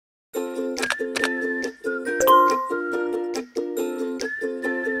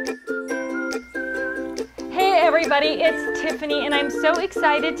everybody, it's Tiffany and I'm so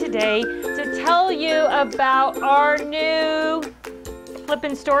excited today to tell you about our new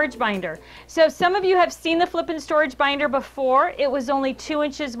Flippin Storage Binder. So some of you have seen the Flippin Storage Binder before. It was only 2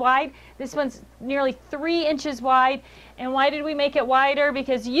 inches wide. This one's nearly 3 inches wide. And why did we make it wider?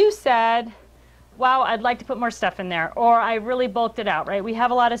 Because you said, wow, I'd like to put more stuff in there, or I really bulked it out, right? We have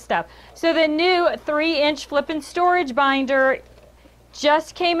a lot of stuff. So the new 3-inch Flippin Storage Binder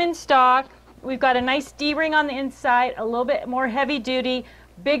just came in stock. We've got a nice D-ring on the inside, a little bit more heavy duty,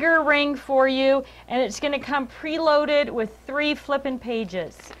 bigger ring for you, and it's going to come preloaded with 3 flippin'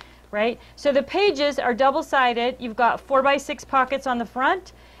 pages, right? So the pages are double-sided. You've got 4x6 pockets on the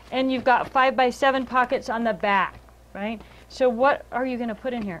front, and you've got 5x7 pockets on the back, right? So what are you going to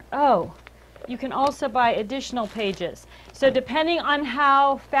put in here? Oh, you can also buy additional pages. So depending on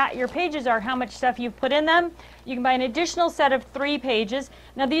how fat your pages are, how much stuff you've put in them, you can buy an additional set of 3 pages.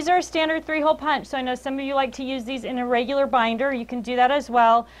 Now these are a standard 3-hole punch, so I know some of you like to use these in a regular binder. You can do that as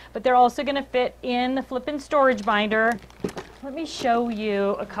well, but they're also going to fit in the Flippin Storage Binder. Let me show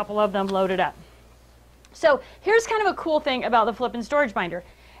you a couple of them loaded up. So here's kind of a cool thing about the Flippin Storage Binder.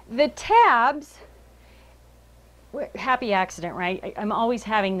 The tabs, happy accident, right? I'm always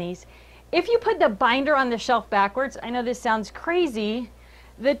having these. If you put the binder on the shelf backwards, I know this sounds crazy,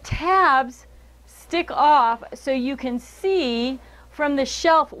 the tabs stick off so you can see from the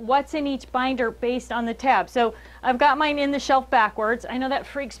shelf what's in each binder based on the tab. So I've got mine in the shelf backwards. I know that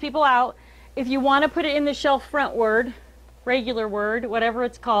freaks people out. If you want to put it in the shelf frontward, regular word, whatever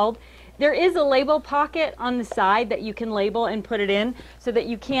it's called, there is a label pocket on the side that you can label and put it in so that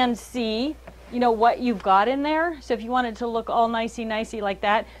you can see, you know, what you've got in there. So if you want it to look all nicey like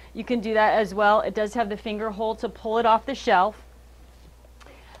that, you can do that as well. It does have the finger hole to pull it off the shelf.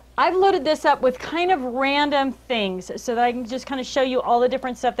 I've loaded this up with kind of random things so that I can just kind of show you all the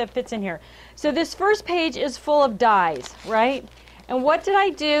different stuff that fits in here. So this first page is full of dies, right? And what did I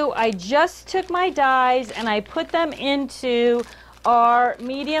do? I just took my dies and I put them into our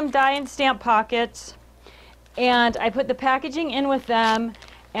medium die and stamp pockets, and I put the packaging in with them,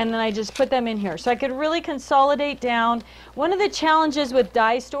 and then I just put them in here. So I could really consolidate down. One of the challenges with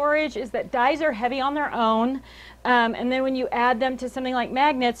die storage is that dies are heavy on their own. And then when you add them to something like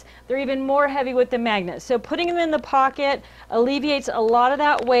magnets, they're even more heavy with the magnets. So putting them in the pocket alleviates a lot of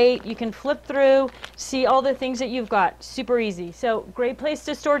that weight. You can flip through, see all the things that you've got. Super easy. So great place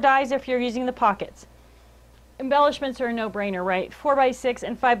to store dies if you're using the pockets. Embellishments are a no-brainer, right? 4x6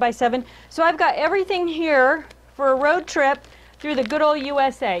 and 5x7. So I've got everything here for a road trip through the good old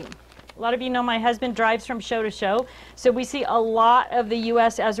USA. A lot of you know my husband drives from show to show, so we see a lot of the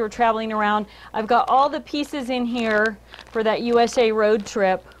US as we're traveling around. I've got all the pieces in here for that USA road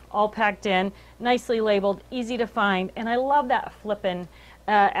trip, all packed in, nicely labeled, easy to find, and I love that flippin'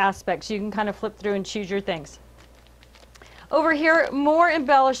 aspect, so you can kind of flip through and choose your things. Over here, more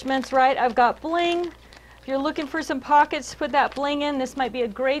embellishments, right? I've got bling. If you're looking for some pockets to put that bling in, this might be a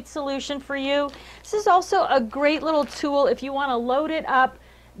great solution for you. This is also a great little tool if you want to load it up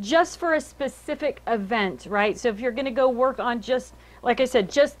just for a specific event, right? So if you're going to go work on just, like I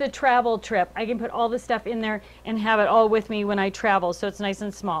said, just the travel trip, I can put all the stuff in there and have it all with me when I travel, so it's nice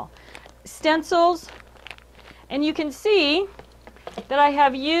and small. Stencils, and you can see that I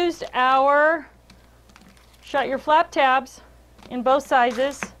have used our Shut Your Flap tabs in both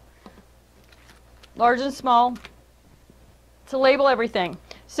sizes, large and small, to label everything.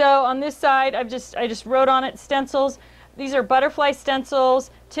 So on this side, I just wrote on it stencils. These are butterfly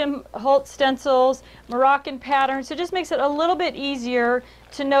stencils, Tim Holtz stencils, Moroccan pattern. So it just makes it a little bit easier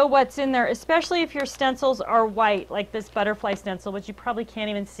to know what's in there, especially if your stencils are white, like this butterfly stencil, which you probably can't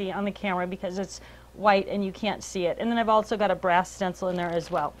even see on the camera because it's white and you can't see it. And then I've also got a brass stencil in there as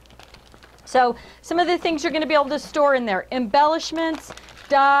well. So some of the things you're going to be able to store in there: embellishments,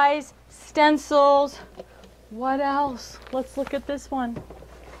 dies, stencils. What else? Let's look at this one.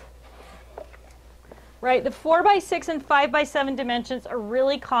 Right, the 4x6 and 5x7 dimensions are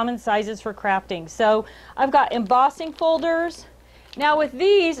really common sizes for crafting. So I've got embossing folders. Now with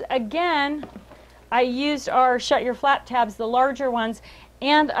these, again, I used our Shut Your Flap tabs, the larger ones,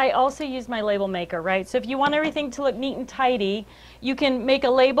 and I also used my label maker, right? So if you want everything to look neat and tidy, you can make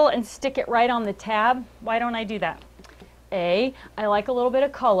a label and stick it right on the tab. Why don't I do that? I like a little bit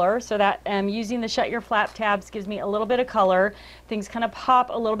of color, so that using the Shut Your Flap tabs gives me a little bit of color. Things kind of pop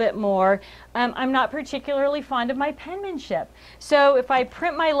a little bit more. I'm not particularly fond of my penmanship. So if I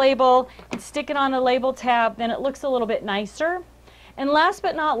print my label and stick it on a label tab, then it looks a little bit nicer. And last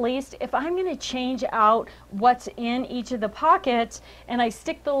but not least, if I'm going to change out what's in each of the pockets and I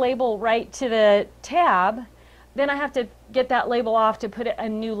stick the label right to the tab, then I have to get that label off to put a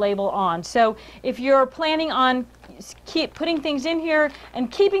new label on. So if you're planning on keep putting things in here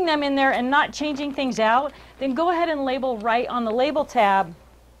and keeping them in there and not changing things out, then go ahead and label right on the label tab.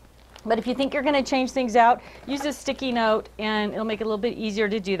 But if you think you're going to change things out, use a sticky note and it'll make it a little bit easier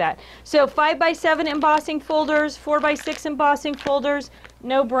to do that. So 5x7 embossing folders, 4x6 embossing folders,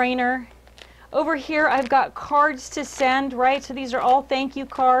 no brainer. Over here I've got cards to send, right? So these are all thank you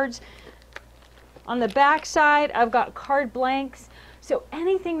cards. On the back side I've got card blanks. So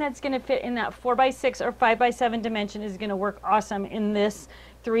anything that's going to fit in that 4x6 or 5x7 dimension is going to work awesome in this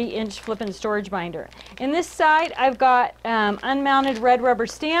 3-inch Flippin Storage Binder. In this side, I've got unmounted red rubber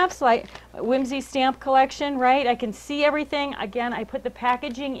stamps, like Whimsy stamp collection, right? I can see everything. Again, I put the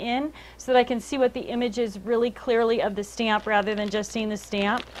packaging in so that I can see what the image is really clearly of the stamp rather than just seeing the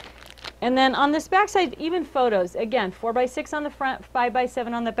stamp. And then on this back side, even photos. Again, 4x6 on the front,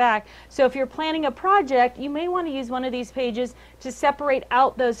 5x7 on the back. So if you're planning a project, you may want to use one of these pages to separate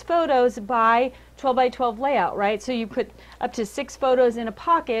out those photos by 12x12 layout, right? So you put up to 6 photos in a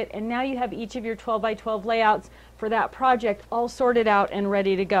pocket, and now you have each of your 12x12 layouts for that project all sorted out and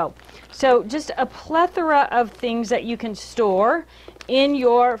ready to go. So just a plethora of things that you can store in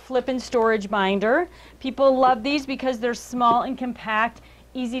your Flippin Storage Binder. People love these because they're small and compact,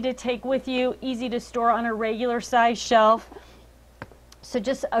 easy to take with you, easy to store on a regular size shelf. So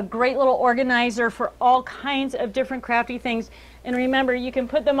just a great little organizer for all kinds of different crafty things. And remember, you can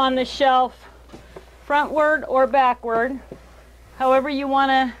put them on the shelf frontward or backward. However you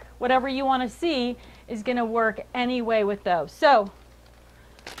want to, whatever you want to see is going to work anyway with those. So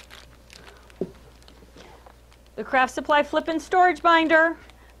the Craft Supply Flippin Storage Binder.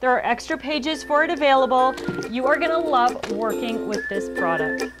 There are extra pages for it available. You are going to love working with this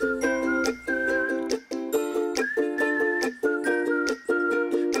product.